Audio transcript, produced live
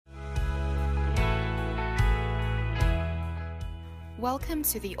Welcome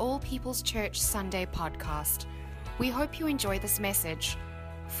to the All People's Church Sunday podcast. We hope you enjoy this message.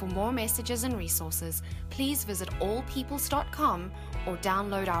 For more messages and resources, please visit allpeoples.com or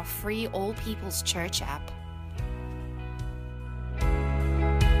download our free All People's Church app.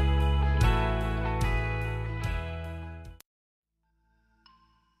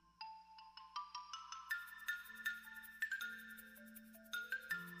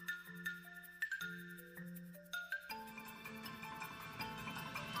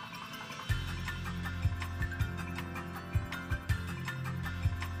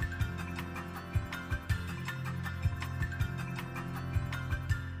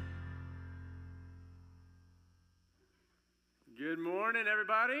 Good morning,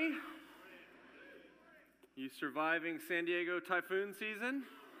 everybody. You surviving San Diego typhoon season?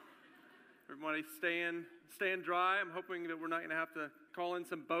 Everybody staying dry. I'm hoping that we're not going to have to call in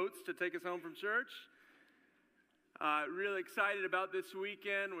some boats to take us home from church. Really excited about this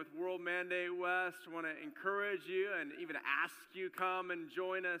weekend with World Mandate West. I want to encourage you and even ask you come and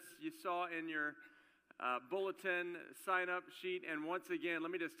join us. You saw in your bulletin sign-up sheet. And once again,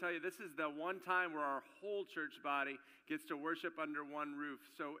 let me just tell you, this is the one time where our whole church body gets to worship under one roof.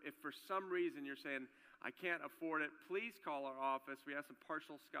 So if for some reason you're saying, I can't afford it, please call our office. We have some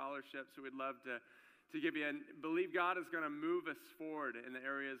partial scholarships that we'd love to give you. And believe God is going to move us forward in the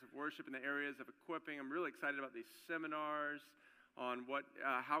areas of worship, in the areas of equipping. I'm really excited about these seminars on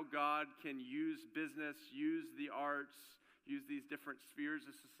how God can use business, use the arts, use these different spheres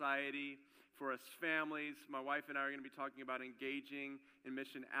of society for us families. My wife and I are going to be talking about engaging in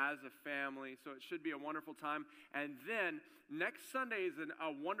mission as a family, so it should be a wonderful time. And then next Sunday is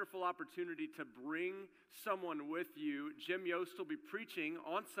a wonderful opportunity to bring someone with you. Jim Yost will be preaching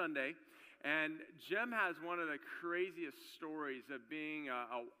on Sunday, and Jim has one of the craziest stories of being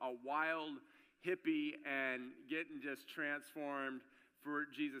a wild hippie and getting just transformed for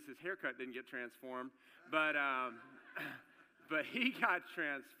Jesus. His haircut didn't get transformed, but he got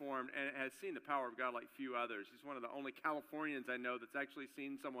transformed and has seen the power of God like few others. He's one of the only Californians I know that's actually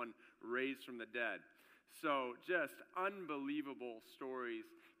seen someone raised from the dead. So just unbelievable stories.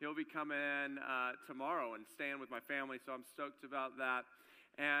 He'll be coming in tomorrow and staying with my family, so I'm stoked about that.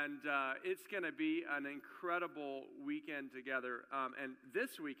 And it's going to be an incredible weekend together. And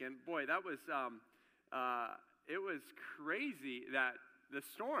this weekend, boy, that was it was crazy, that the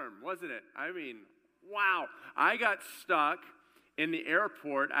storm, wasn't it? I mean, wow. I got stuck in the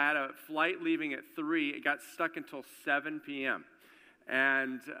airport. I had a flight leaving at 3. It got stuck until 7 p.m.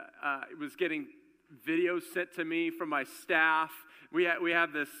 And it was getting videos sent to me from my staff. We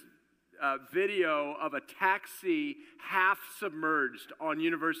have this video of a taxi half submerged on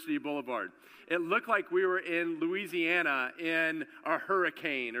University Boulevard. It looked like we were in Louisiana in a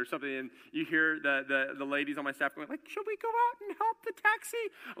hurricane or something. And you hear the ladies on my staff going like, "Should we go out and help the taxi?"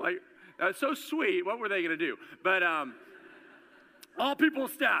 Like, that's so sweet. What were they going to do? But all people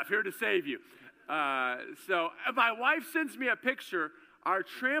staff here to save you. So my wife sends me a picture. Our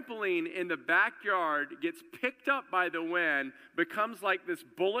trampoline in the backyard gets picked up by the wind, becomes like this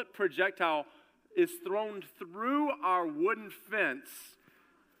bullet projectile, is thrown through our wooden fence,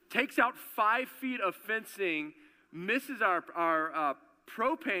 takes out 5 feet of fencing, misses our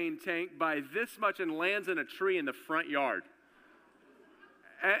propane tank by this much, and lands in a tree in the front yard.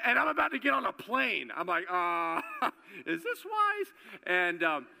 And I'm about to get on a plane. I'm like, is this wise? And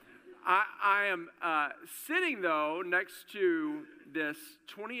I am sitting, though, next to this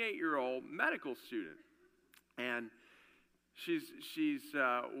 28-year-old medical student. And she's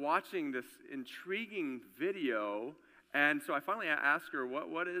watching this intriguing video. And so I finally asked her,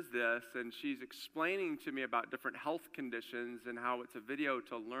 what is this? And she's explaining to me about different health conditions and how it's a video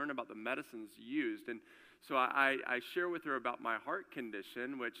to learn about the medicines used. And so I share with her about my heart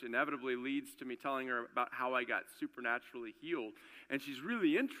condition, which inevitably leads to me telling her about how I got supernaturally healed. And she's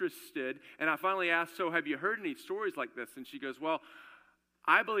really interested. And I finally asked, so have you heard any stories like this? And she goes, well,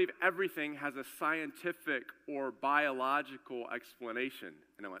 I believe everything has a scientific or biological explanation.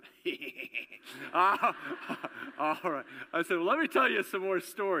 And I went, all right. I said, well, let me tell you some more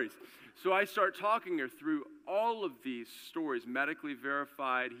stories. So I start talking her through all of these stories, medically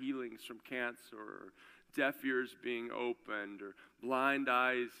verified healings from cancer, deaf ears being opened, or blind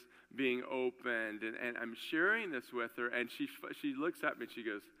eyes being opened. And I'm sharing this with her, and she looks at me and she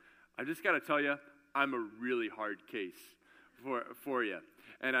goes, I just got to tell you, I'm a really hard case for you.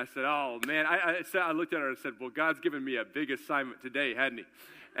 And I said, oh, man. I looked at her and said, well, God's given me a big assignment today, hadn't he?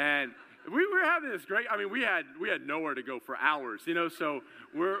 And we were having this great, we had nowhere to go for hours, so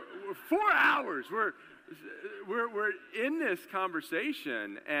we're 4 hours. we're in this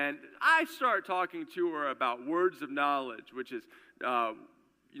conversation, and I start talking to her about words of knowledge, which is,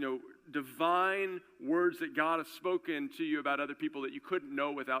 divine words that God has spoken to you about other people that you couldn't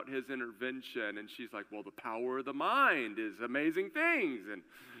know without his intervention. And she's like, well, the power of the mind is amazing things. And,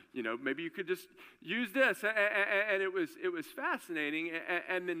 maybe you could just use this. And it was fascinating.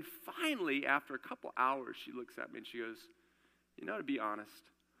 And then finally, after a couple hours, she looks at me and she goes, to be honest,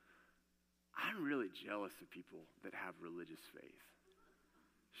 I'm really jealous of people that have religious faith.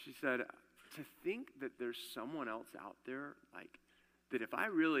 She said, to think that there's someone else out there, like, that if I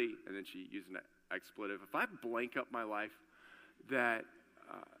really, and then she used an expletive, if I blank up my life, that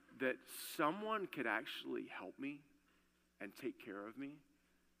someone could actually help me and take care of me.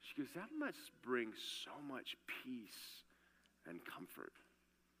 She goes, that must bring so much peace and comfort.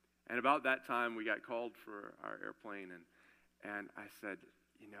 And about that time, we got called for our airplane, and I said,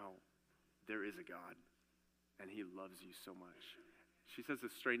 there is a God, and he loves you so much. She says the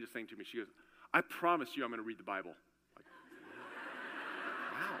strangest thing to me. She goes, I promise you I'm going to read the Bible. Like,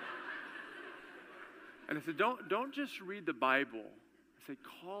 wow. And I said, don't just read the Bible. I said,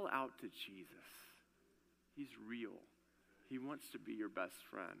 call out to Jesus. He's real. He wants to be your best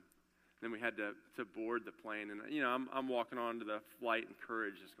friend. Then we had to board the plane, and I'm walking on to the flight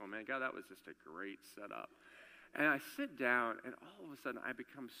encouraged, just going, man, God, that was just a great setup. And I sit down, and all of a sudden, I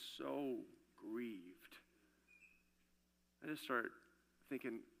become so grieved. I just start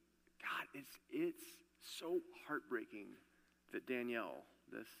thinking, God, it's so heartbreaking that Danielle,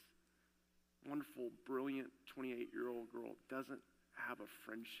 this wonderful, brilliant 28-year-old girl, doesn't have a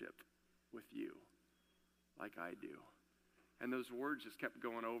friendship with you like I do. And those words just kept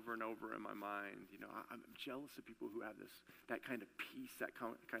going over and over in my mind. I'm jealous of people who have that kind of peace, that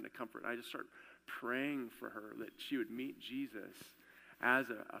kind of comfort. And I just start praying for her that she would meet Jesus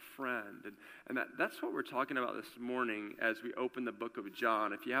as a friend. And that's what we're talking about this morning as we open the book of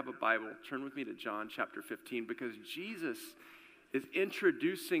John. If you have a Bible, turn with me to John chapter 15, because Jesus is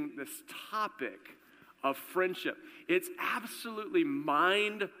introducing this topic of friendship. It's absolutely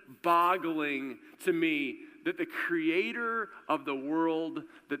mind-boggling to me that the creator of the world,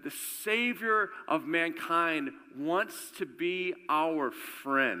 that the savior of mankind wants to be our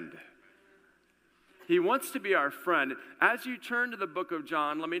friend. He wants to be our friend. As you turn to the book of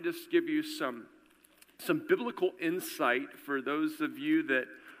John, let me just give you some biblical insight for those of you that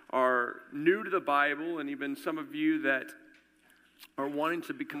are new to the Bible, and even some of you that are wanting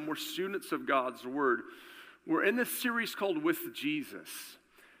to become more students of God's Word. We're in this series called With Jesus.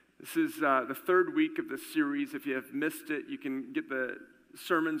 This is the third week of this series. If you have missed it, you can get the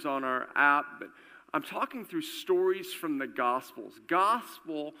sermons on our app. But I'm talking through stories from the Gospels.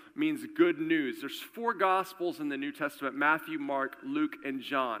 Gospel means good news. There's 4 Gospels in the New Testament: Matthew, Mark, Luke, and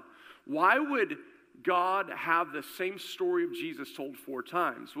John. Why would God have the same story of Jesus told 4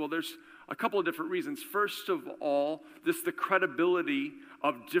 times? Well, there's a couple of different reasons. First of all, the credibility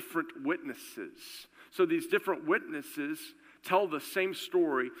of different witnesses. So these different witnesses tell the same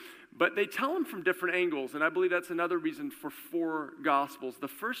story, but they tell them from different angles, and I believe that's another reason for 4 Gospels. The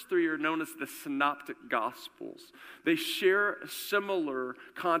first 3 are known as the Synoptic Gospels. They share similar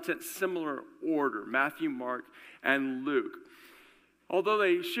content, similar order: Matthew, Mark, and Luke. Although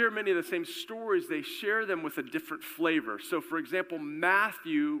they share many of the same stories, they share them with a different flavor. So, for example,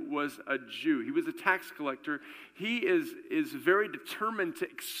 Matthew was a Jew. He was a tax collector. He is very determined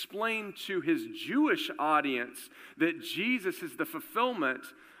to explain to his Jewish audience that Jesus is the fulfillment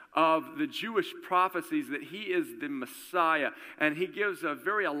of the Jewish prophecies, that he is the Messiah. And he gives a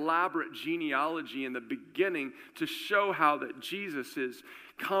very elaborate genealogy in the beginning to show how that Jesus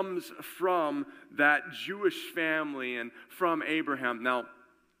comes from that Jewish family and from Abraham. Now,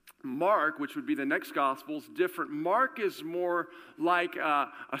 Mark, which would be the next gospel, is different. Mark is more like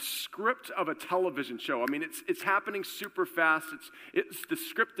a script of a television show. I mean, it's happening super fast. It's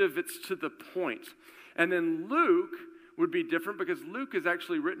descriptive. It's to the point. And then Luke would be different because Luke is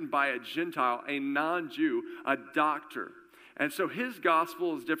actually written by a Gentile, a non-Jew, a doctor. And so his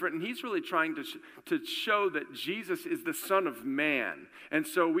gospel is different, and he's really trying to show that Jesus is the Son of Man. And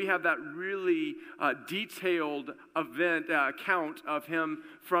so we have that really detailed account of him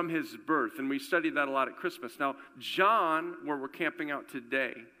from his birth, and we studied that a lot at Christmas. Now, John, where we're camping out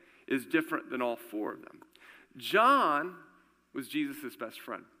today, is different than all 4 of them. John was Jesus' best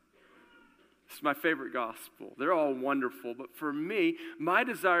friend. It's my favorite gospel. They're all wonderful, but for me, my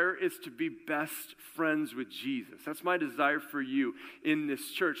desire is to be best friends with Jesus. That's my desire for you in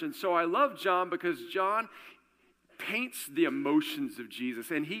this church. And so I love John because John paints the emotions of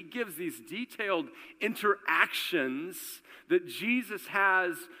Jesus, and he gives these detailed interactions that Jesus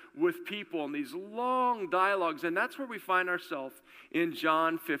has with people and these long dialogues, and that's where we find ourselves in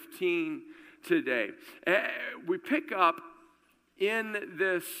John 15 today. We pick up in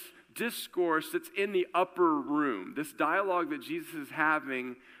this discourse that's in the upper room, this dialogue that Jesus is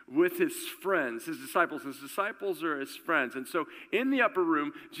having with his friends, his disciples. His disciples are his friends. And so in the upper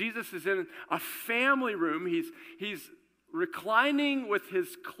room, Jesus is in a family room. He's reclining with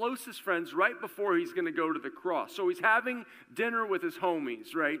his closest friends right before he's going to go to the cross. So he's having dinner with his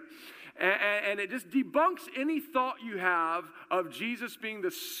homies, right? And it just debunks any thought you have of Jesus being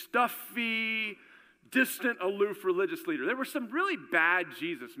the stuffy, distant, aloof religious leader. There were some really bad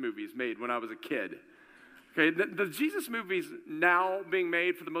Jesus movies made when I was a kid. Okay, the Jesus movies now being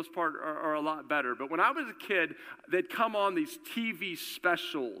made for the most part are a lot better. But when I was a kid, they'd come on these TV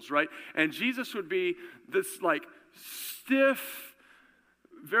specials, right? And Jesus would be this like stiff,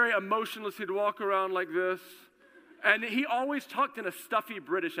 very emotionless. He'd walk around like this. And he always talked in a stuffy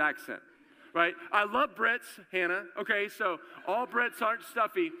British accent, right? I love Brits, Hannah. Okay, so all Brits aren't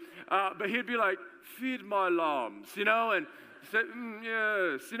stuffy. But he'd be like, feed my lambs, you know? And say,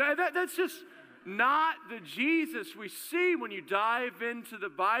 yes. You know, that's just not the Jesus we see when you dive into the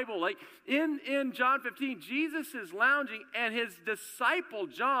Bible. Like in John 15, Jesus is lounging and his disciple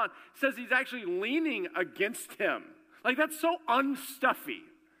John says he's actually leaning against him. Like that's so unstuffy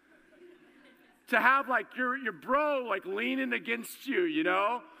to have like your bro like leaning against you, you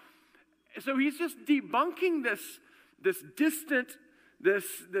know? So he's just debunking this distant, this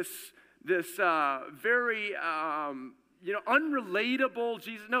very unrelatable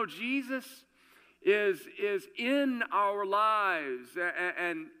Jesus. No, Jesus is in our lives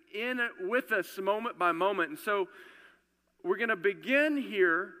and in it with us moment by moment. And so we're going to begin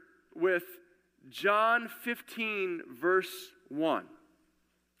here with John 15, verse 1.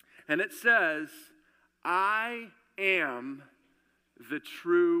 And it says, I am the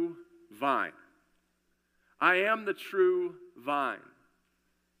true vine. I am the true vine.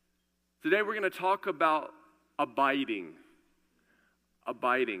 Today we're going to talk about abiding.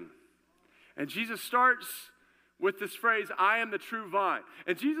 Abiding. And Jesus starts with this phrase, I am the true vine.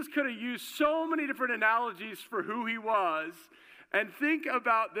 And Jesus could have used so many different analogies for who he was. And think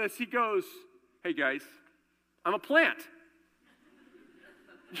about this. He goes, hey guys, I'm a plant.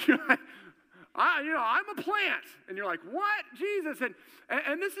 I'm a plant. And you're like, what? Jesus.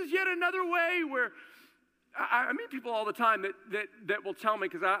 And this is yet another way where I meet people all the time that will tell me,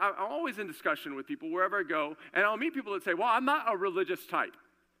 because I'm always in discussion with people wherever I go, and I'll meet people that say, well, I'm not a religious type.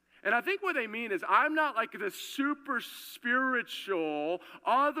 And I think what they mean is I'm not like this super spiritual,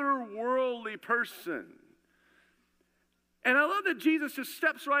 otherworldly person. And I love that Jesus just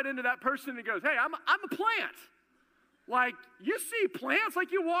steps right into that person and goes, hey, I'm a plant. Like, you see plants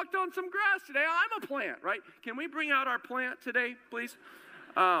like you walked on some grass today. I'm a plant, right? Can we bring out our plant today, please?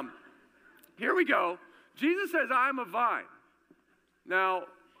 Here we go. Jesus says, I'm a vine. Now,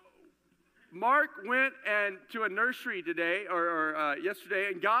 Mark went to a nursery today or yesterday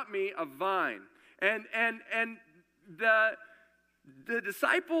and got me a vine. And the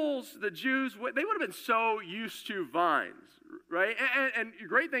disciples, the Jews, they would have been so used to vines, right? And the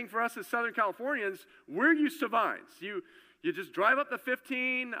great thing for us as Southern Californians, we're used to vines. You just drive up the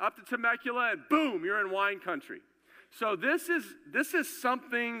 15, up to Temecula, and boom, you're in wine country. So this is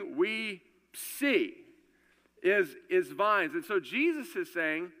something we see is vines. And so Jesus is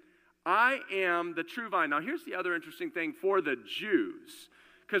saying, I am the true vine. Now, here's the other interesting thing for the Jews.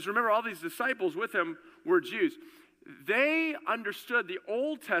 Because remember, all these disciples with him were Jews. They understood the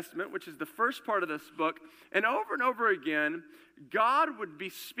Old Testament, which is the first part of this book, and over again, God would be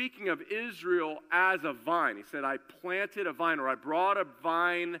speaking of Israel as a vine. He said, I planted a vine, or I brought a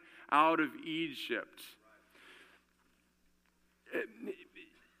vine out of Egypt.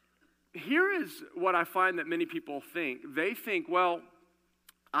 Here is what I find that many people think. They think, well,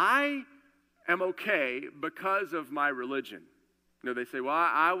 I am okay because of my religion. You know, they say, well,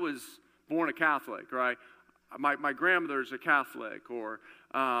 I was born a Catholic, right? My grandmother's a Catholic, or,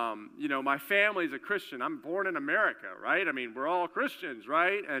 my family's a Christian. I'm born in America, right? I mean, we're all Christians,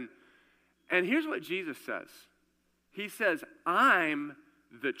 right? And here's what Jesus says. He says, I'm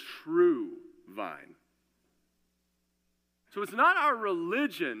the true vine. So it's not our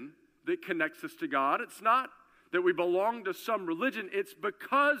religion that connects us to God. It's not that we belong to some religion. It's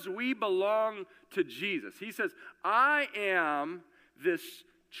because we belong to Jesus. He says, I am this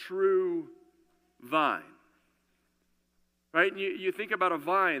true vine. Right? And you think about a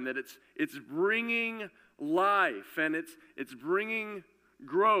vine, that it's bringing life, and it's bringing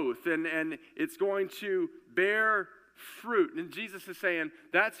growth, and it's going to bear fruit. And Jesus is saying,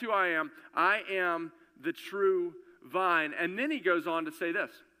 that's who I am. I am the true vine. And then he goes on to say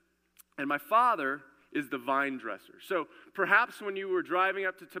this, and my Father is the vine dresser. So perhaps when you were driving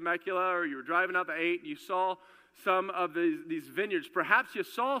up to Temecula or you were driving out the 8 and you saw some of these vineyards, perhaps you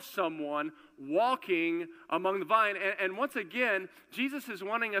saw someone walking among the vine. And once again, Jesus is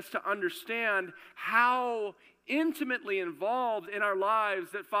wanting us to understand how intimately involved in our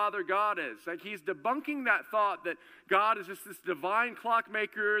lives that Father God is. Like he's debunking that thought that God is just this divine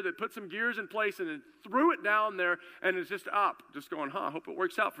clockmaker that put some gears in place and then threw it down there and is just up, just going, I hope it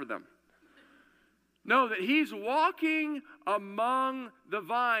works out for them. No, that he's walking among the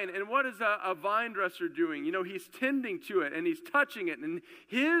vine. And what is a vine dresser doing? You know, he's tending to it and he's touching it. And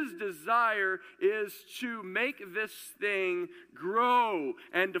his desire is to make this thing grow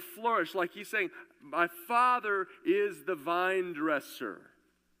and to flourish. Like he's saying, my Father is the vine dresser.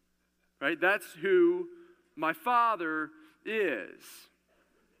 Right? That's who my Father is.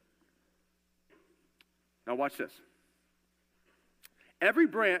 Now watch this. Every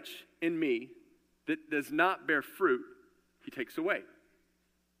branch in me that does not bear fruit, he takes away.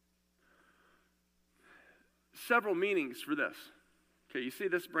 Several meanings for this. Okay, you see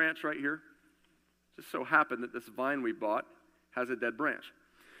this branch right here? Just so happened that this vine we bought has a dead branch.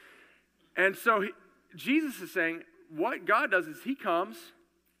 And so Jesus is saying, what God does is he comes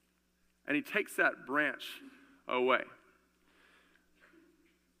and he takes that branch away.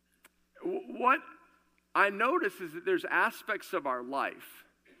 What I notice is that there's aspects of our life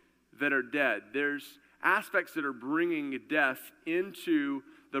that are dead. There's aspects that are bringing death into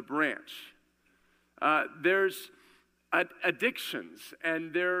the branch. There's addictions,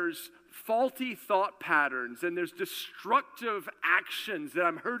 and there's faulty thought patterns, and there's destructive actions that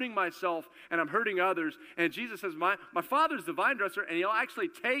I'm hurting myself and I'm hurting others. And Jesus says, my Father's the vine dresser, and he'll actually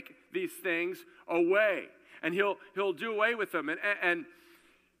take these things away, and he'll do away with them. And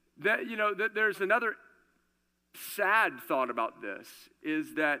that, you know, that there's another sad thought about this,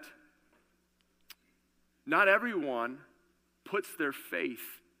 is that not everyone puts their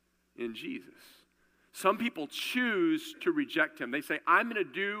faith in Jesus. Some people choose to reject him. They say, I'm going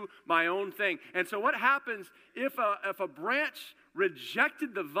to do my own thing. And so what happens if a branch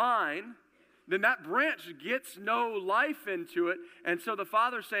rejected the vine, then that branch gets no life into it. And so the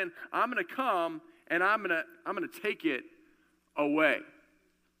Father's saying, I'm going to come and I'm going to take it away.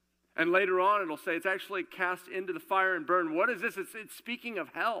 And later on it'll say it's actually cast into the fire and burned. What is this? It's speaking of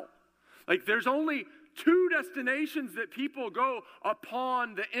hell. Like there's only 2 destinations that people go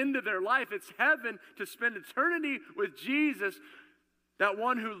upon the end of their life. It's heaven, to spend eternity with Jesus, that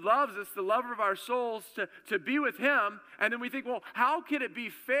one who loves us, the lover of our souls, to be with him. And then we think, well, how can it be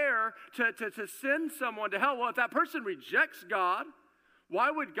fair to send someone to hell? Well, if that person rejects God,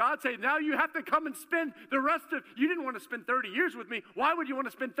 why would God say, now you have to come and spend the rest of, you didn't want to spend 30 years with me. Why would you want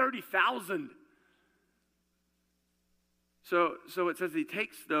to spend 30,000? So it says he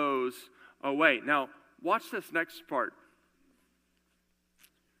takes those away. Now, watch this next part.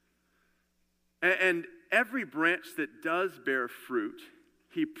 And every branch that does bear fruit,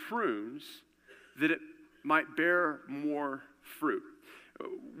 he prunes that it might bear more fruit.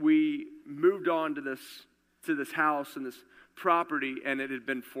 We moved on to this house and this property, and it had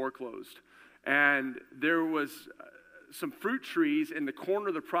been foreclosed. And there was some fruit trees in the corner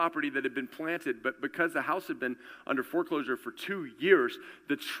of the property that had been planted, but because the house had been under foreclosure for 2 years,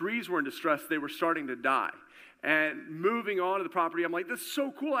 the trees were in distress. They were starting to die. And moving on to the property, I'm like, this is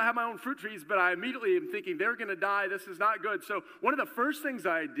so cool. I have my own fruit trees, but I immediately am thinking they're going to die. This is not good. So one of the first things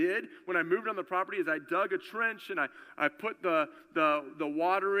I did when I moved on the property is I dug a trench and I put the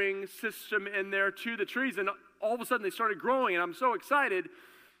watering system in there to the trees, and all of a sudden they started growing, and I'm so excited.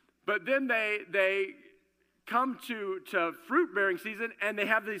 But then they come to fruit-bearing season, and they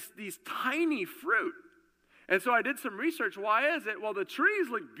have these tiny fruit. And so I did some research. Why is it? Well, the trees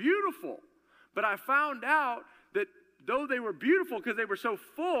look beautiful, but I found out that though they were beautiful because they were so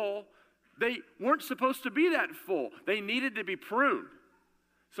full, they weren't supposed to be that full. They needed to be pruned.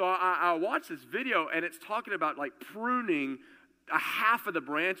 So I watched this video, and it's talking about like pruning a half of the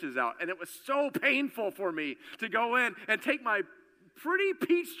branches out. And it was so painful for me to go in and take my pretty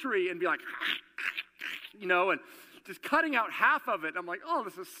peach tree and be like, you know, and just cutting out half of it. I'm like, oh,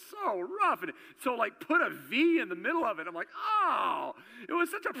 this is so rough. And so like put a V in the middle of it. I'm like, oh, it was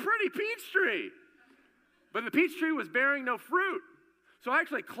such a pretty peach tree. But the peach tree was bearing no fruit. So I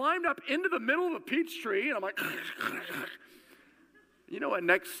actually climbed up into the middle of the peach tree, and I'm like, you know what,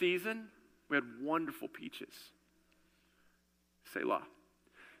 next season, we had wonderful peaches. Selah.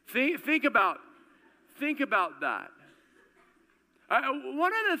 Think about that.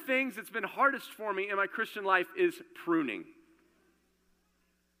 One of the things that's been hardest for me in my Christian life is pruning.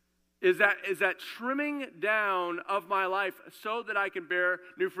 Is that trimming down of my life so that I can bear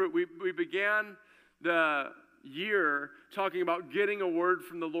new fruit. We began the year talking about getting a word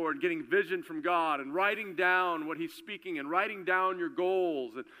from the Lord, getting vision from God, and writing down what He's speaking, and writing down your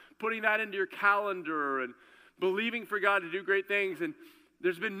goals, and putting that into your calendar, and believing for God to do great things. And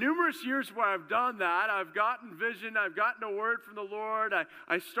there's been numerous years where I've done that. I've gotten vision. I've gotten a word from the Lord.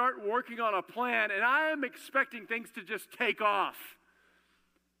 I start working on a plan, and I am expecting things to just take off.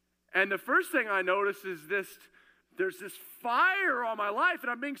 And the first thing I notice is there's this fire on my life,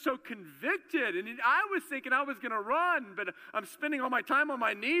 and I'm being so convicted. And I was thinking I was going to run, but I'm spending all my time on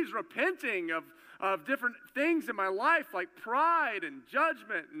my knees repenting of different things in my life, like pride and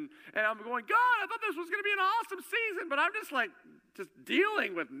judgment. And I'm going, God, I thought this was going to be an awesome season, but I'm just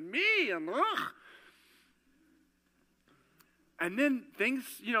dealing with me. And ugh. And then things,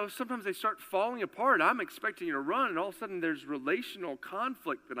 sometimes they start falling apart. I'm expecting to run, and all of a sudden there's relational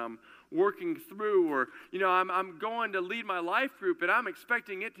conflict that I'm working through. Or, I'm going to lead my life group, and I'm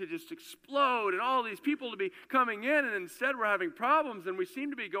expecting it to just explode and all these people to be coming in, and instead we're having problems, and we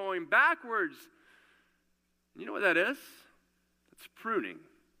seem to be going backwards. You know what that is? That's pruning.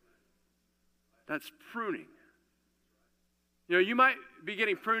 That's pruning. You might be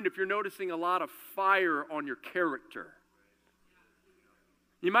getting pruned if you're noticing a lot of fire on your character.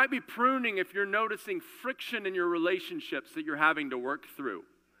 You might be pruning if you're noticing friction in your relationships that you're having to work through.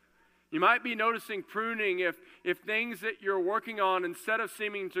 You might be noticing pruning if things that you're working on, instead of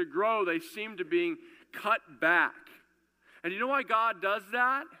seeming to grow, they seem to being cut back. And you know why God does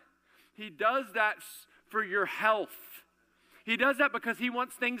that? He does that for your health. He does that because He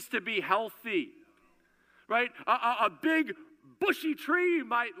wants things to be healthy. Right? A big bushy tree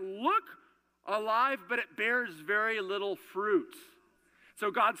might look alive, but it bears very little fruit. So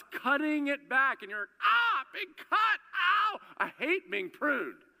God's cutting it back, and you're, big cut, ow! I hate being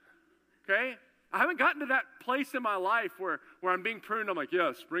pruned, okay? I haven't gotten to that place in my life where I'm being pruned. I'm like,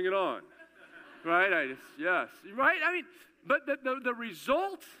 yes, bring it on, right? Yes, right? I mean, but the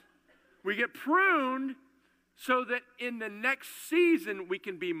result, we get pruned so that in the next season we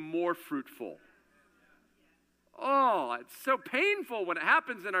can be more fruitful. Oh, it's so painful when it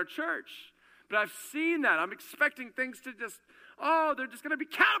happens in our church. But I've seen that. I'm expecting things to they're just going to be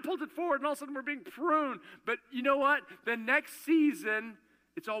catapulted forward, and all of a sudden we're being pruned. But you know what? The next season,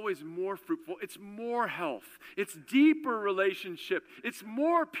 it's always more fruitful. It's more health. It's deeper relationship. It's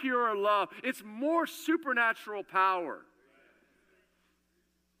more pure love. It's more supernatural power.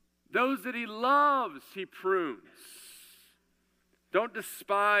 Those that He loves, He prunes. Don't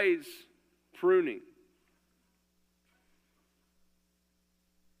despise pruning.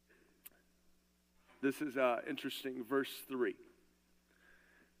 This is interesting, verse 3.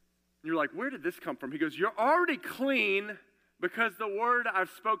 You're like, where did this come from? He goes, you're already clean because the word I've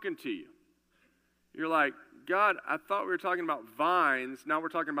spoken to you. You're like, God, I thought we were talking about vines. Now we're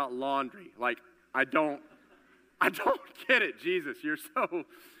talking about laundry. Like, I don't get it, Jesus. You're so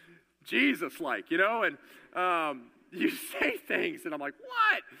Jesus-like, And you say things, and I'm like,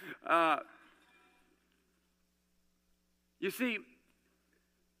 what? You see,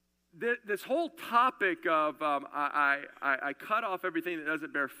 this whole topic of I cut off everything that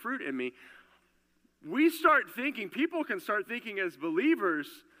doesn't bear fruit in me, people can start thinking as believers,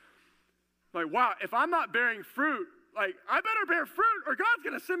 like, wow, if I'm not bearing fruit, like, I better bear fruit or God's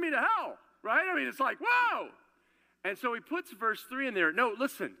going to send me to hell, right? I mean, it's like, whoa. And so he puts verse 3 in there. No,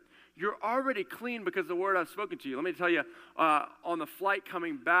 listen. You're already clean because of the word I've spoken to you. Let me tell you, on the flight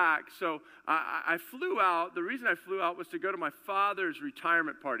coming back, so I flew out. The reason I flew out was to go to my father's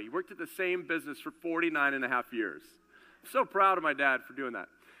retirement party. He worked at the same business for 49 and a half years. I'm so proud of my dad for doing that.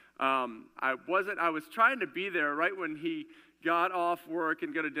 I was trying to be there right when he got off work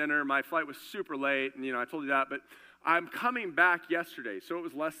and go to dinner. My flight was super late, and I told you that, but I'm coming back yesterday, so it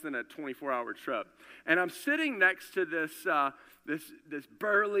was less than a 24-hour trip. And I'm sitting next to this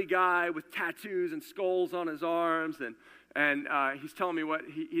burly guy with tattoos and skulls on his arms, and he's telling me what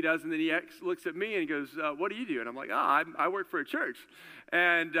he does, and then he looks at me and he goes, what do you do? And I'm like, I work for a church.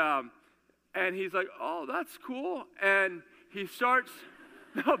 And he's like, oh, that's cool. And he starts,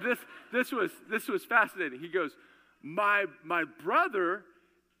 this was fascinating. He goes, my brother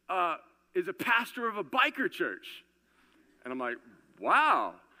is a pastor of a biker church. And I'm like,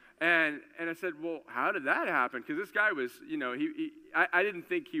 wow. And I said, well, how did that happen? Because this guy was, I didn't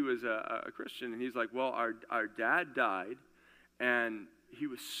think he was a Christian. And he's like, well, our dad died, and he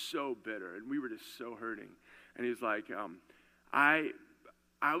was so bitter, and we were just so hurting. And he's like, I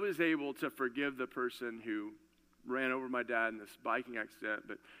was able to forgive the person who ran over my dad in this biking accident.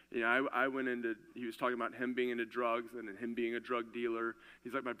 But, I went into, he was talking about him being into drugs and him being a drug dealer.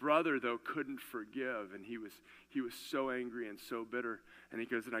 He's like, my brother, though, couldn't forgive. And he was so angry and so bitter. And he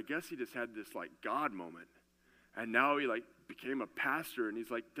goes, and I guess he just had this, God moment. And now he, became a pastor, and he's,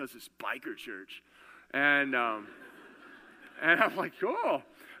 does this biker church. And I'm like, cool.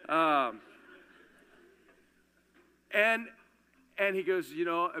 And he goes,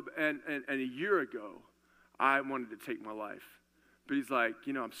 and a year ago, I wanted to take my life. But he's like,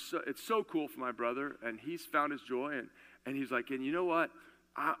 it's so cool for my brother, and he's found his joy, and he's like, and you know what?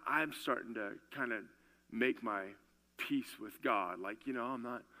 I'm starting to kind of make my peace with God. I'm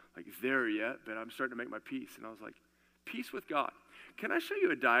not there yet, but I'm starting to make my peace. And I was like, peace with God. Can I show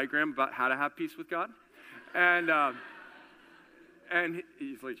you a diagram about how to have peace with God? And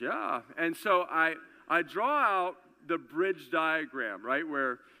he's like, yeah. And so I draw out the bridge diagram, right,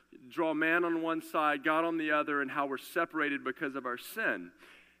 where you draw man on one side, God on the other, and how we're separated because of our sin.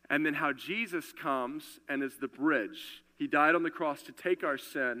 And then how Jesus comes and is the bridge. He died on the cross to take our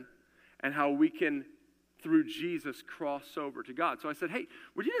sin, and how we can, through Jesus, cross over to God. So I said, hey,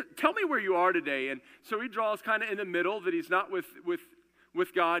 would you tell me where you are today? And so he draws kind of in the middle that he's not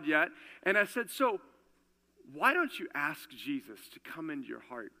with God yet. And I said, so why don't you ask Jesus to come into your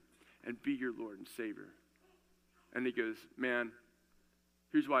heart and be your Lord and Savior? And he goes, man,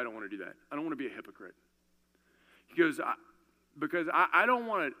 here's why I don't want to do that. I don't want to be a hypocrite. He goes, because I don't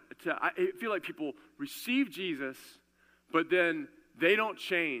want I feel like people receive Jesus, but then they don't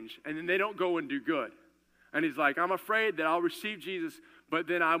change, and then they don't go and do good. And he's like, I'm afraid that I'll receive Jesus, but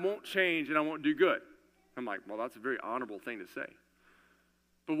then I won't change and I won't do good. I'm like, well, that's a very honorable thing to say.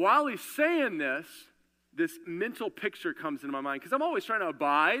 But while he's saying this mental picture comes into my mind, because I'm always trying to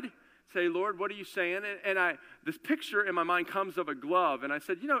abide, say, Lord, what are you saying? And this picture in my mind comes of a glove. And I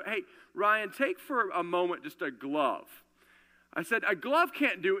said, hey, Ryan, take for a moment just a glove. I said, a glove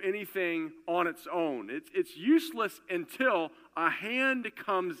can't do anything on its own. It's useless until a hand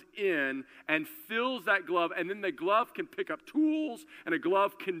comes in and fills that glove, and then the glove can pick up tools, and a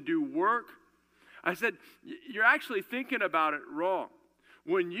glove can do work. I said, you're actually thinking about it wrong.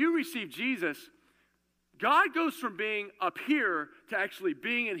 When you receive Jesus, God goes from being up here to actually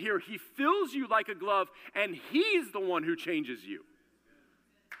being in here. He fills you like a glove, and he's the one who changes you.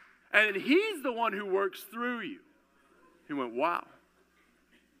 And he's the one who works through you. He went, wow.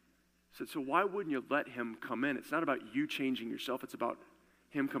 I said, so why wouldn't you let him come in? It's not about you changing yourself. It's about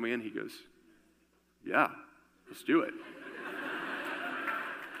him coming in. He goes, yeah, let's do it.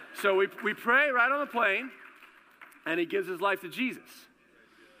 So we pray right on the plane, and he gives his life to Jesus.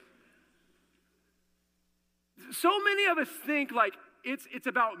 So many of us think it's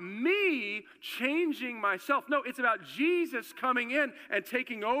about me changing myself. No, it's about Jesus coming in and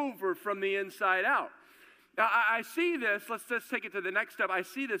taking over from the inside out. Now, I see this. Let's just take it to the next step. I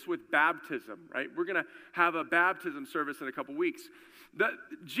see this with baptism, right? We're going to have a baptism service in a couple weeks.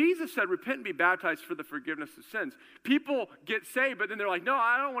 Jesus said, repent and be baptized for the forgiveness of sins. People get saved, but then they're like, no,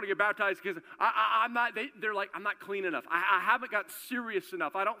 I don't want to get baptized because I'm not, they're like, I'm not clean enough. I haven't got serious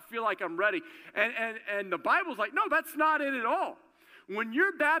enough. I don't feel like I'm ready. And the Bible's like, no, that's not it at all. When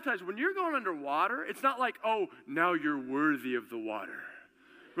you're baptized, when you're going underwater, it's not like, oh, now you're worthy of the water,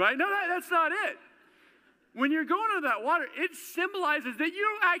 right? No, that's not it. When you're going under that water, it symbolizes that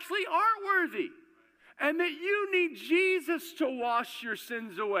you actually aren't worthy and that you need Jesus to wash your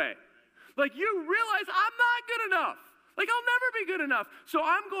sins away. You realize, I'm not good enough. I'll never be good enough. So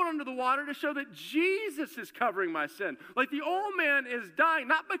I'm going under the water to show that Jesus is covering my sin. The old man is dying,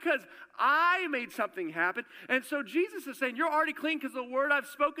 not because I made something happen. And so Jesus is saying, you're already clean because of the word I've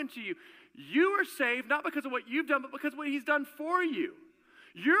spoken to you. You are saved, not because of what you've done, but because of what he's done for you.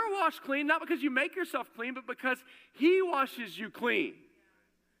 You're washed clean, not because you make yourself clean, but because he washes you clean.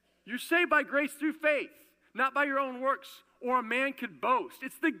 You're saved by grace through faith, not by your own works, or a man could boast.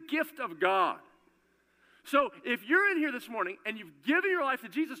 It's the gift of God. So if you're in here this morning and you've given your life to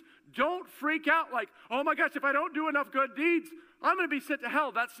Jesus, don't freak out oh my gosh, if I don't do enough good deeds, I'm going to be sent to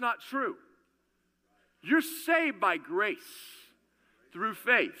hell. That's not true. You're saved by grace through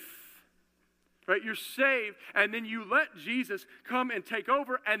faith. Right? You're saved, and then you let Jesus come and take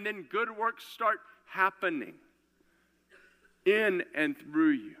over, and then good works start happening in and through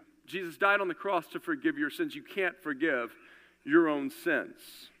you. Jesus died on the cross to forgive your sins. You can't forgive your own sins.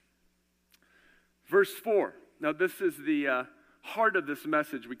 Verse 4. Now, this is the heart of this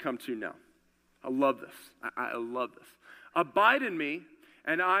message we come to now. I love this. I love this. Abide in me,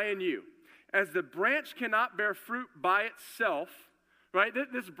 and I in you. As the branch cannot bear fruit by itself, right?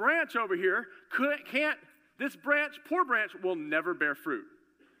 This branch over here this branch, poor branch, will never bear fruit.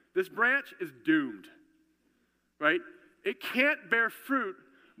 This branch is doomed, right? It can't bear fruit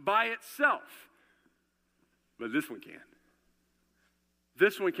by itself. But this one can.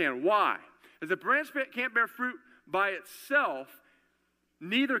 This one can. Why? As a branch can't bear fruit by itself,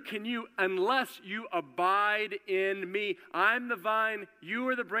 neither can you unless you abide in me. I'm the vine, you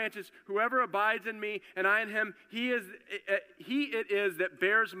are the branches. Whoever abides in me and I in him, he it is that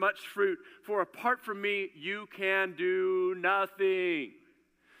bears much fruit. For apart from me, you can do nothing.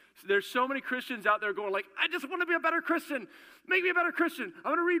 So there's so many Christians out there going like, I just want to be a better Christian. Make me a better Christian.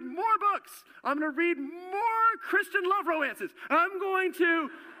 I'm going to read more books. I'm going to read more Christian love romances. I'm going to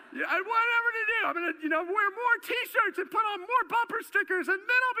whatever to do. I'm going to, wear more T-shirts and put on more bumper stickers, and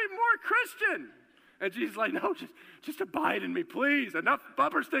then I'll be more Christian. And Jesus is like, no, just abide in me, please. Enough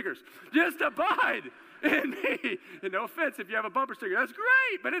bumper stickers. Just abide in me. And no offense if you have a bumper sticker. That's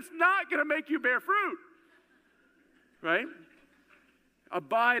great, but it's not going to make you bear fruit. Right?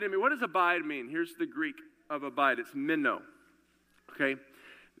 Abide in me. What does abide mean? Here's the Greek of abide. It's meno. Okay?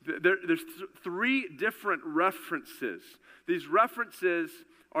 There's three different references. These references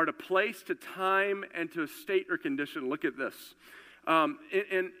are to place, to time, and to a state or condition. Look at this.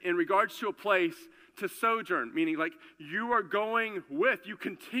 In regards to a place, to sojourn, meaning like you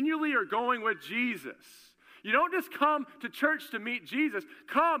continually are going with Jesus. You don't just come to church to meet Jesus.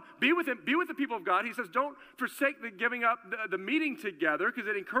 Come, be with him, be with the people of God. He says, don't forsake the giving up the meeting together because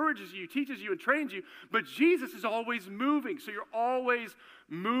it encourages you, teaches you, and trains you. But Jesus is always moving, so you're always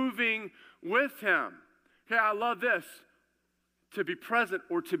moving with him. Okay, I love this. To be present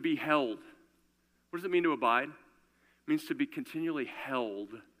or to be held. What does it mean to abide? It means to be continually held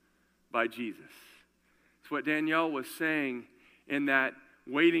by Jesus. It's what Danielle was saying in that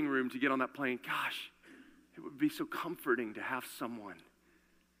waiting room to get on that plane. Gosh, it would be so comforting to have someone,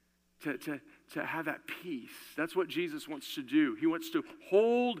 to have that peace. That's what Jesus wants to do. He wants to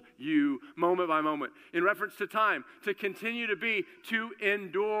hold you moment by moment. In reference to time, to continue to be, to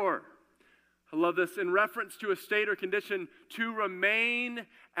endure. I love this. In reference to a state or condition, to remain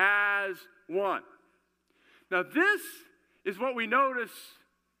as one. Now, this is what we notice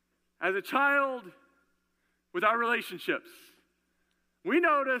as a child with our relationships. We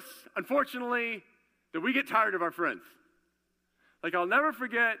notice, unfortunately, that we get tired of our friends. Like, I'll never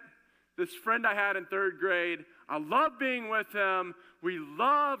forget this friend I had in third grade. I loved being with him. We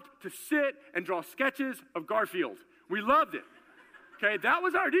loved to sit and draw sketches of Garfield. We loved it. Okay, that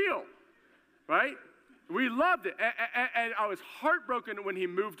was our deal. Right? We loved it. And I was heartbroken when he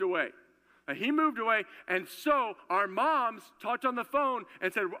moved away. He moved away, and so our moms talked on the phone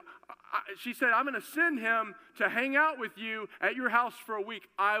and said, she said, I'm going to send him to hang out with you at your house for a week.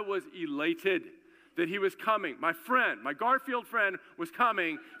 I was elated that he was coming. My friend, my Garfield friend, was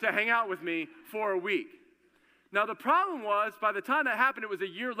coming to hang out with me for a week. Now, the problem was, by the time that happened, it was a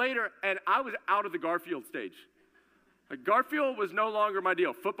year later, and I was out of the Garfield stage. Like, Garfield was no longer my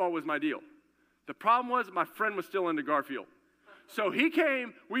deal. Football was my deal. The problem was my friend was still into Garfield. So he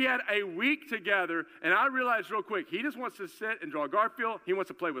came, we had a week together, and I realized real quick, he just wants to sit and draw Garfield. He wants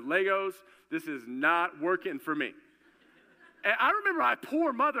to play with Legos. This is not working for me. And I remember my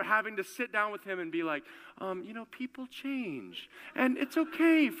poor mother having to sit down with him and be like, people change. And it's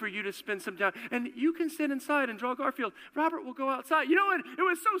okay for you to spend some time. And you can sit inside and draw Garfield. Robert will go outside. And it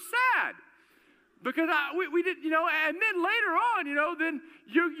was so sad. Because we did, and then later on, then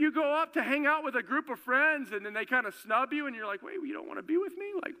you go up to hang out with a group of friends, and then they kind of snub you, and you're like, wait, you don't want to be with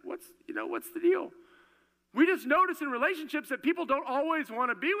me? Like, what's the deal? We just notice in relationships that people don't always want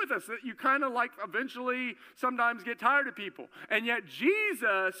to be with us, that you kind of like eventually sometimes get tired of people. And yet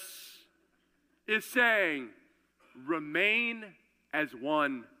Jesus is saying, remain as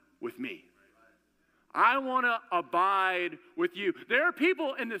one with me. I want to abide with you. There are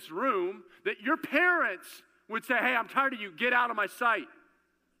people in this room that your parents would say, hey, I'm tired of you. Get out of my sight.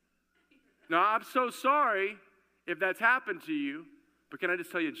 Now, I'm so sorry if that's happened to you, but can I just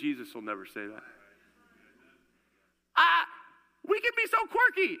tell you, Jesus will never say that. We can be so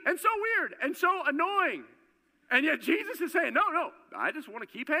quirky and so weird and so annoying. And yet Jesus is saying, no, I just want to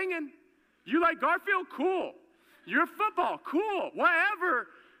keep hanging. You like Garfield? Cool. You're football? Cool. Whatever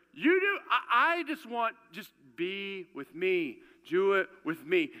you do, I just want, just be with me. Do it with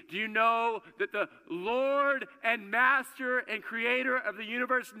me. Do you know that the Lord and Master and Creator of the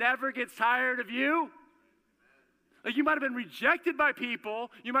universe never gets tired of you? Like, you might have been rejected by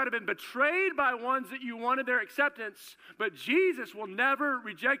people. You might have been betrayed by ones that you wanted their acceptance. But Jesus will never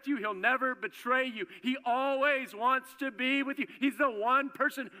reject you. He'll never betray you. He always wants to be with you. He's the one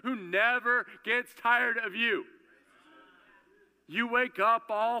person who never gets tired of you. You wake up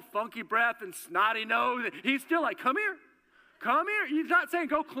all funky breath and snotty nose. He's still like, come here. Come here. He's not saying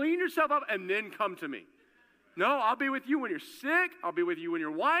go clean yourself up and then come to me. No, I'll be with you when you're sick. I'll be with you when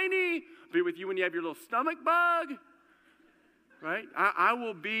you're whiny. I'll be with you when you have your little stomach bug. Right? I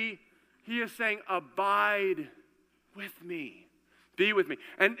will be, he is saying, abide with me. Be with me.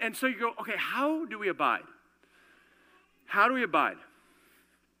 And so you go, okay, how do we abide? How do we abide?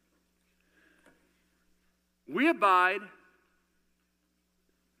 We abide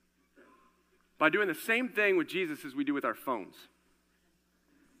by doing the same thing with Jesus as we do with our phones.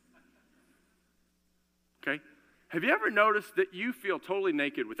 Okay? Have you ever noticed that you feel totally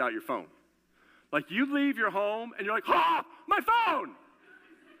naked without your phone? Like you leave your home and you're like, oh, my phone!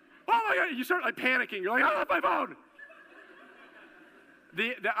 Oh my God, you start like panicking. You're like, I love my phone.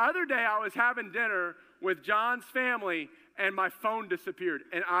 The other day I was having dinner with John's family and my phone disappeared.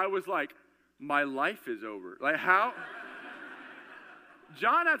 And I was like, my life is over. Like how?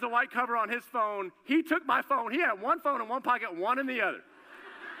 John has a white cover on his phone. He took my phone. He had one phone in one pocket, one in the other.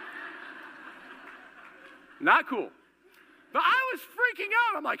 Not cool. But I was freaking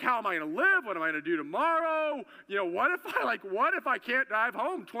out. I'm like, how am I going to live? What am I going to do tomorrow? You know, what if I can't drive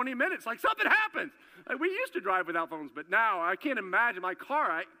home 20 minutes? Like something happens. Like we used to drive without phones, but now I can't imagine my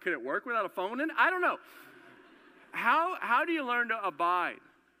car. Could it work without a phone in it? I don't know. How do you learn to abide?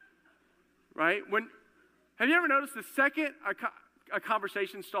 Right? Have you ever noticed the second a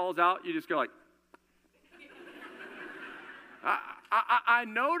conversation stalls out, you just go like, I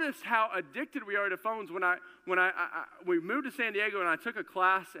noticed how addicted we are to phones when we moved to San Diego and I took a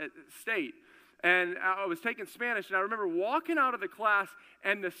class at State and I was taking Spanish and I remember walking out of the class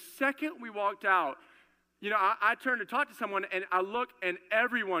and the second we walked out, you know, I turned to talk to someone and I look and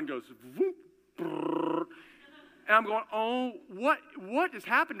everyone goes, whoop, brrr, and I'm going, oh, what has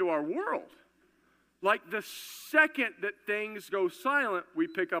happened to our world? Like the second that things go silent, we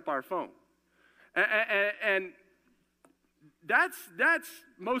pick up our phone. And that's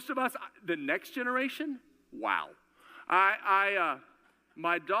most of us. The next generation, wow.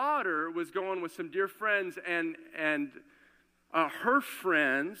 My daughter was going with some dear friends, and her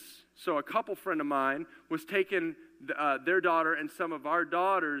friends, so a couple friend of mine, was taking their daughter and some of our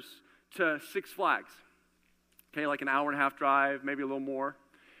daughters to Six Flags. Okay, like an hour and a half drive, maybe a little more.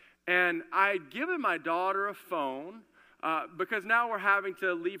 And I'd given my daughter a phone because now we're having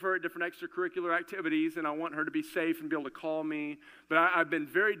to leave her at different extracurricular activities, and I want her to be safe and be able to call me. But I've been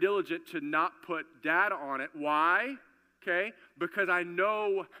very diligent to not put data on it. Why? Okay, because I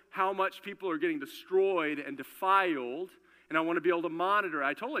know how much people are getting destroyed and defiled, and I want to be able to monitor.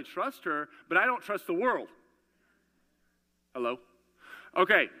 I totally trust her, but I don't trust the world. Hello?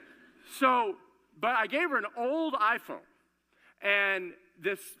 Okay, so, but I gave her an old iPhone, and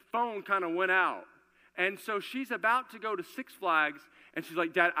this phone kind of went out. And so she's about to go to Six Flags, and she's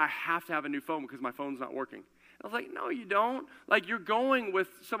like, Dad, I have to have a new phone because my phone's not working. I was like, no, you don't. Like, you're going with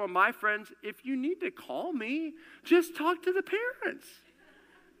some of my friends. If you need to call me, just talk to the parents.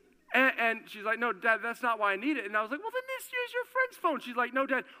 And she's like, no, Dad, that's not why I need it. And I was like, well, then just use your friend's phone. She's like, no,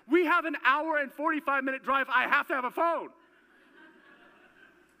 Dad, we have an hour and 45-minute drive. I have to have a phone.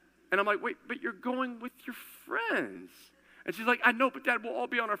 And I'm like, wait, but you're going with your friends. And she's like, I know, but Dad, we'll all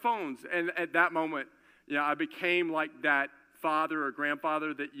be on our phones. And at that moment, you know, I became like that father or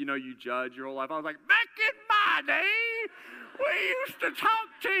grandfather that, you know, you judge your whole life. I was like, back in my day, we used to talk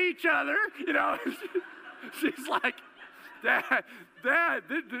to each other. You know, she's like, Dad,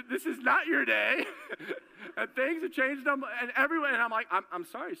 this is not your day. And things have changed. And I'm like, I'm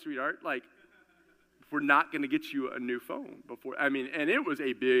sorry, sweetheart. Like, we're not going to get you a new phone before. I mean, and it was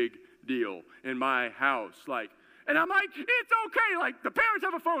a big deal in my house. Like, and I'm like, it's okay. Like, the parents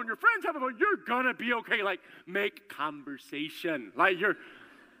have a phone. Your friends have a phone. You're going to be okay. Like, make conversation. Like,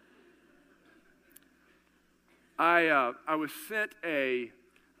 I was sent an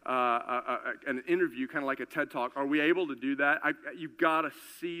interview, kind of like a TED Talk. Are we able to do that? You've got to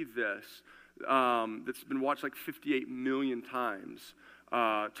see this. That's been watched like 58 million times,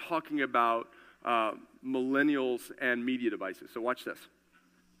 talking about millennials and media devices. So watch this.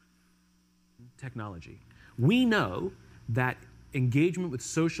 Technology. We know that engagement with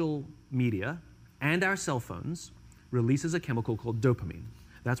social media and our cell phones releases a chemical called dopamine.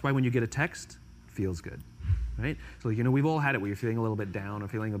 That's why when you get a text, it feels good, right? So, you know, we've all had it where you're feeling a little bit down or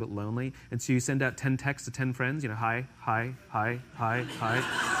feeling a bit lonely, and so you send out 10 texts to 10 friends, you know, hi, hi, hi, hi, hi,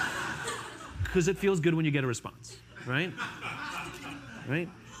 because it feels good when you get a response, right? Right?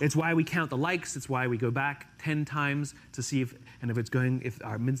 It's why we count the likes. It's why we go back 10 times to see if my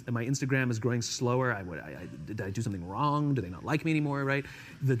Instagram is growing slower. Did I do something wrong? Do they not like me anymore, right?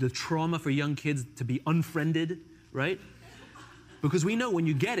 The trauma for young kids to be unfriended, right? Because we know when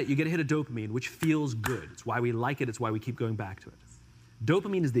you get it, you get a hit of dopamine, which feels good. It's why we like it. It's why we keep going back to it.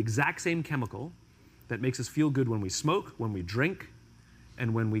 Dopamine is the exact same chemical that makes us feel good when we smoke, when we drink,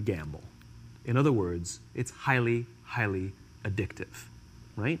 and when we gamble. In other words, it's highly, highly addictive,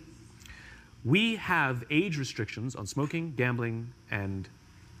 right? We have age restrictions on smoking, gambling, and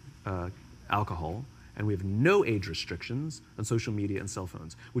alcohol, and we have no age restrictions on social media and cell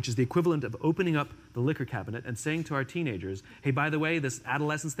phones, which is the equivalent of opening up the liquor cabinet and saying to our teenagers, hey, by the way, this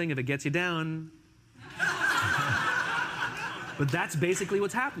adolescence thing, if it gets you down. But that's basically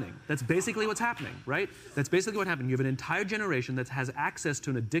what's happening. That's basically what's happening, right? That's basically what happened. You have an entire generation that has access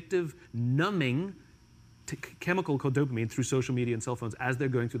to an addictive, numbing chemical called dopamine through social media and cell phones as they're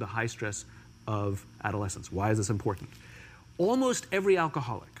going through the high stress of adolescence. Why is this important? Almost every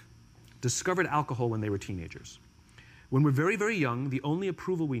alcoholic discovered alcohol when they were teenagers. When we're very, very young, the only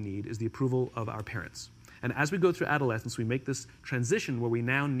approval we need is the approval of our parents. And as we go through adolescence, we make this transition where we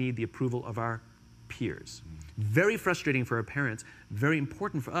now need the approval of our peers. Very frustrating for our parents, very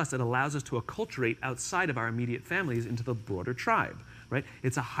important for us. It allows us to acculturate outside of our immediate families into the broader tribe, right?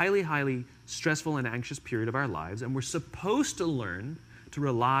 It's a highly, highly stressful and anxious period of our lives, and we're supposed to learn to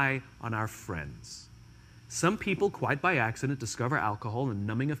rely on our friends. Some people, quite by accident, discover alcohol and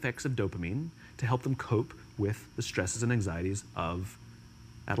numbing effects of dopamine to help them cope with the stresses and anxieties of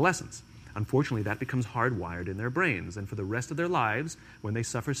adolescence. Unfortunately, that becomes hardwired in their brains, and for the rest of their lives, when they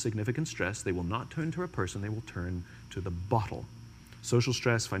suffer significant stress, they will not turn to a person, they will turn to the bottle. Social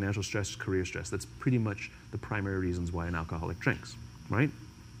stress, financial stress, career stress, that's pretty much the primary reasons why an alcoholic drinks, right?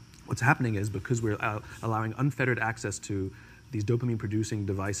 What's happening is because we're allowing unfettered access to these dopamine-producing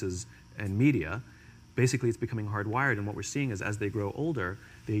devices and media, basically it's becoming hardwired, and what we're seeing is as they grow older,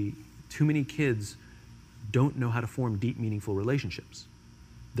 too many kids don't know how to form deep, meaningful relationships.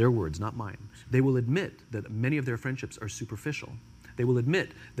 Their words, not mine. They will admit that many of their friendships are superficial. They will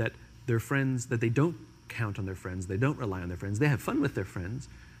admit that their friends, that they don't count on their friends, they don't rely on their friends, they have fun with their friends,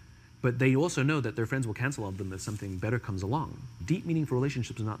 but they also know that their friends will cancel on them if something better comes along. Deep, meaningful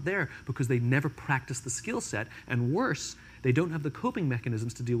relationships are not there because they never practice the skill set, and worse, they don't have the coping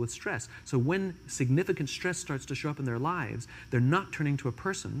mechanisms to deal with stress. So when significant stress starts to show up in their lives, they're not turning to a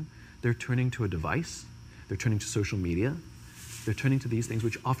person, they're turning to a device, they're turning to social media, they're turning to these things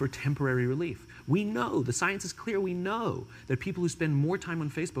which offer temporary relief. We know, the science is clear, we know that people who spend more time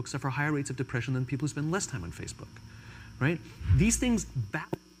on Facebook suffer higher rates of depression than people who spend less time on Facebook, right? These things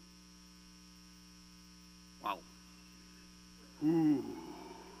Wow. Ooh.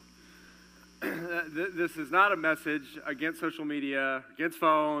 This is not a message against social media, against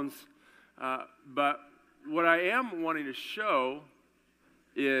phones, but what I am wanting to show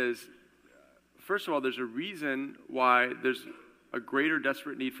is, first of all, there's a reason why there's a greater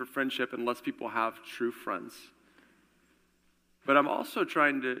desperate need for friendship and less people have true friends. But I'm also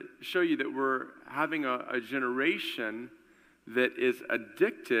trying to show you that we're having a generation that is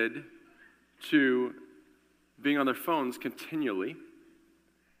addicted to being on their phones continually.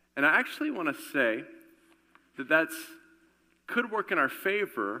 And I actually want to say that could work in our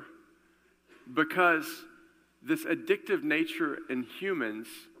favor because this addictive nature in humans,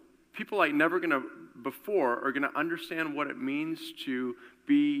 people like never before are going to understand what it means to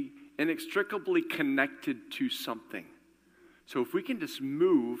be inextricably connected to something. So if we can just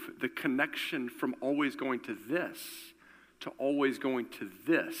move the connection from always going to this to always going to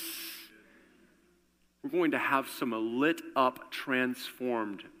this, we're going to have some lit up,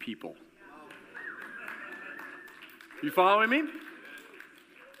 transformed people. You following me?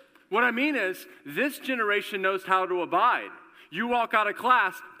 What I mean is, this generation knows how to abide. You walk out of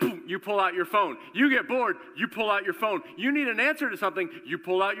class, boom, you pull out your phone. You get bored, you pull out your phone. You need an answer to something, you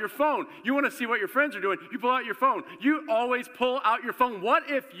pull out your phone. You want to see what your friends are doing, you pull out your phone. You always pull out your phone. What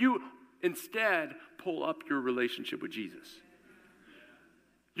if you instead pull up your relationship with Jesus?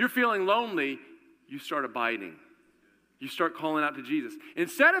 You're feeling lonely, you start abiding. You start calling out to Jesus.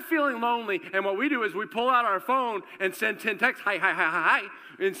 Instead of feeling lonely, and what we do is we pull out our phone and send 10 texts, hi, hi, hi, hi,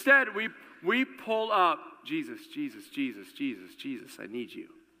 hi. Instead, we pull up, Jesus, Jesus, Jesus, Jesus, Jesus, I need you.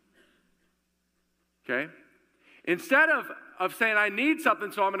 Okay? Instead of saying, I need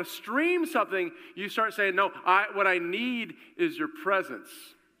something, so I'm going to stream something, you start saying, no, what I need is your presence.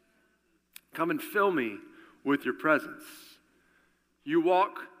 Come and fill me with your presence. You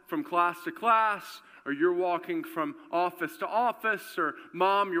walk from class to class, or you're walking from office to office, or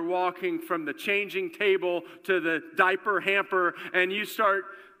mom, you're walking from the changing table to the diaper hamper, and you start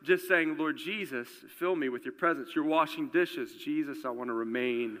just saying, Lord Jesus, fill me with your presence. You're washing dishes. Jesus, I want to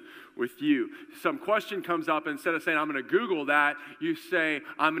remain with you. Some question comes up, and instead of saying, I'm going to Google that, you say,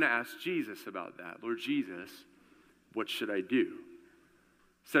 I'm going to ask Jesus about that. Lord Jesus, what should I do?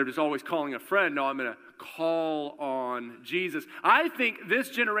 Instead of just always calling a friend, no, I'm going to call on Jesus. I think this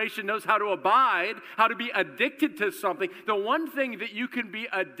generation knows how to abide, how to be addicted to something. The one thing that you can be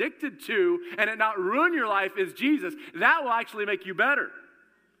addicted to and it not ruin your life is Jesus. That will actually make you better.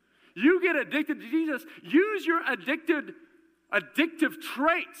 You get addicted to Jesus, use your addictive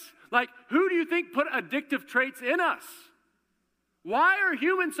traits. Like, who do you think put addictive traits in us? Why are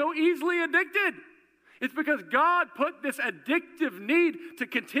humans so easily addicted? It's because God put this addictive need to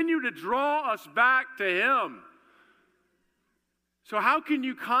continue to draw us back to Him. So how can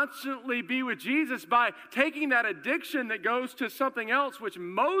you constantly be with Jesus? By taking that addiction that goes to something else, which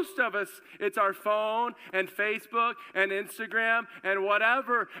most of us, it's our phone and Facebook and Instagram and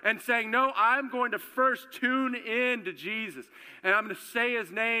whatever, and saying, no, I'm going to first tune in to Jesus. And I'm going to say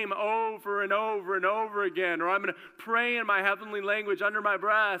His name over and over and over again. Or I'm going to pray in my heavenly language under my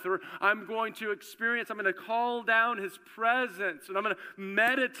breath. Or I'm going to call down His presence. And I'm going to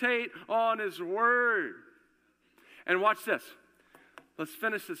meditate on His Word. And watch this. Let's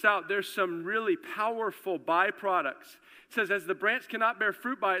finish this out. There's some really powerful byproducts. It says, as the branch cannot bear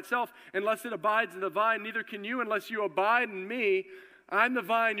fruit by itself unless it abides in the vine, neither can you unless you abide in me. I'm the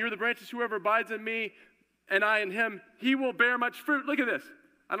vine, you're the branches. Whoever abides in me and I in him, he will bear much fruit. Look at this.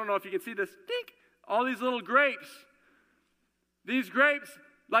 I don't know if you can see this. Dink! All these little grapes. These grapes,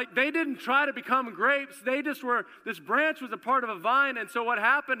 like they didn't try to become grapes. They just were, this branch was a part of a vine. And so what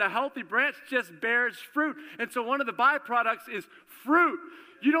happened, a healthy branch just bears fruit. And so one of the byproducts is fruit.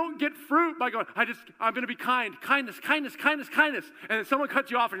 You don't get fruit by going, I'm going to be kind. Kindness. And then someone cuts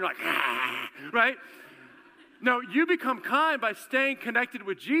you off and you're like, right? No, you become kind by staying connected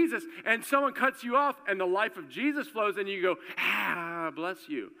with Jesus, and someone cuts you off and the life of Jesus flows and you go, bless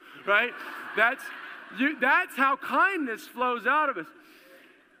you, right? That's how kindness flows out of us.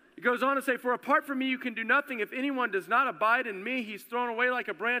 It goes on to say, for apart from me you can do nothing. If anyone does not abide in me, he's thrown away like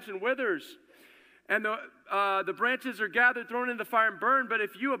a branch and withers. And the branches are gathered, thrown into the fire and burned. But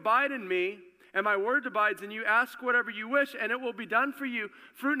if you abide in me, and my word abides in you, ask whatever you wish, and it will be done for you.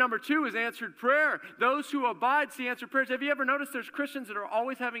 Fruit number 2 is answered prayer. Those who abide see answered prayers. Have you ever noticed there's Christians that are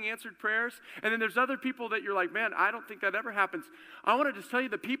always having answered prayers? And then there's other people that you're like, man, I don't think that ever happens. I want to just tell you,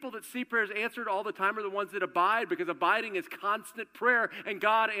 the people that see prayers answered all the time are the ones that abide, because abiding is constant prayer, and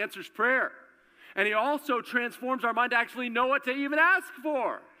God answers prayer. And He also transforms our mind to actually know what to even ask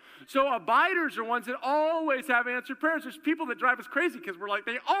for. So abiders are ones that always have answered prayers. There's people that drive us crazy because we're like,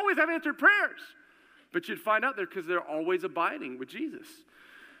 they always have answered prayers. But you'd find out because they're always abiding with Jesus.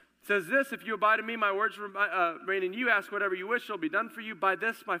 It says this, if you abide in me, my words remain in you, ask whatever you wish, shall be done for you. By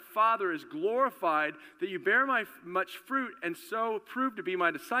this my Father is glorified, that you bear much fruit, and so prove to be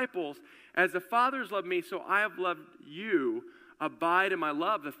my disciples. As the Father has loved me, so I have loved you. Abide in my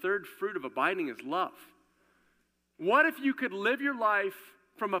love. The third fruit of abiding is love. What if you could live your life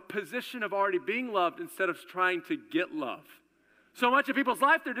from a position of already being loved instead of trying to get love? So much of people's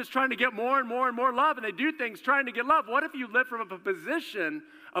life, they're just trying to get more and more and more love, and they do things trying to get love. What if you live from a position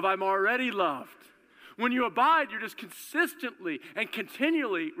of I'm already loved? When you abide, you're just consistently and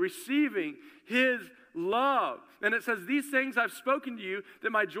continually receiving His love. And it says, these things I've spoken to you,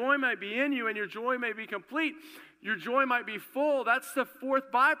 that my joy might be in you and your joy may be complete. Your joy might be full. That's the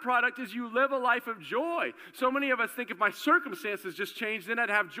fourth byproduct, is you live a life of joy. So many of us think if my circumstances just changed, then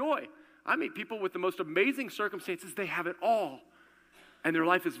I'd have joy. I meet people with the most amazing circumstances. They have it all. And their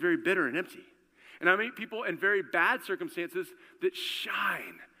life is very bitter and empty. And I meet people in very bad circumstances that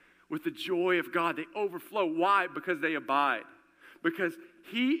shine with the joy of God. They overflow. Why? Because they abide. Because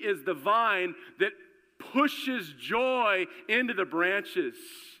He is the vine that pushes joy into the branches.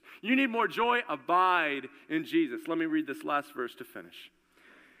 You need more joy? Abide in Jesus. Let me read this last verse to finish.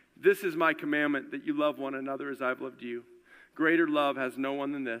 This is my commandment, that you love one another as I've loved you. Greater love has no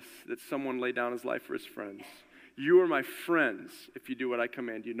one than this, that someone lay down his life for his friends. You are my friends if you do what I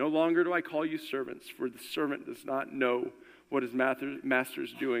command you. No longer do I call you servants, for the servant does not know what his master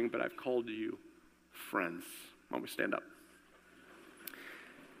is doing, but I've called you friends. Why don't we stand up?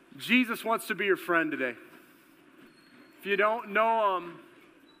 Jesus wants to be your friend today. If you don't know Him,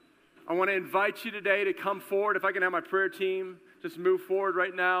 I want to invite you today to come forward. If I can have my prayer team just move forward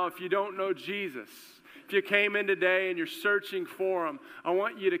right now. If you don't know Jesus, if you came in today and you're searching for Him, I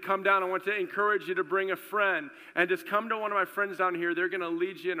want you to come down. I want to encourage you to bring a friend and just come to one of my friends down here. They're going to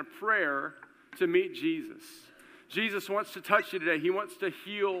lead you in a prayer to meet Jesus. Jesus wants to touch you today. He wants to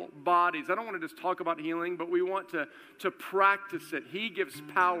heal bodies. I don't want to just talk about healing, but we want to practice it. He gives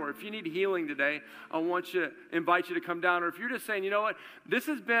power. If you need healing today, I want to invite you to come down. Or if you're just saying, you know what, this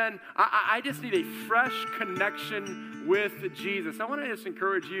has been, I just need a fresh connection with Jesus. I want to just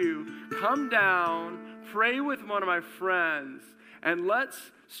encourage you, come down, pray with one of my friends, And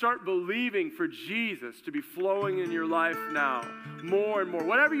let's start believing for Jesus to be flowing in your life now, more and more.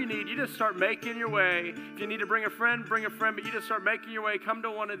 Whatever you need, you just start making your way. If you need to bring a friend, but you just start making your way. Come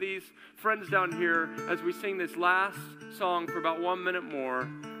to one of these friends down here as we sing this last song for about 1 minute more,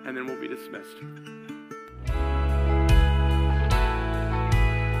 and then we'll be dismissed.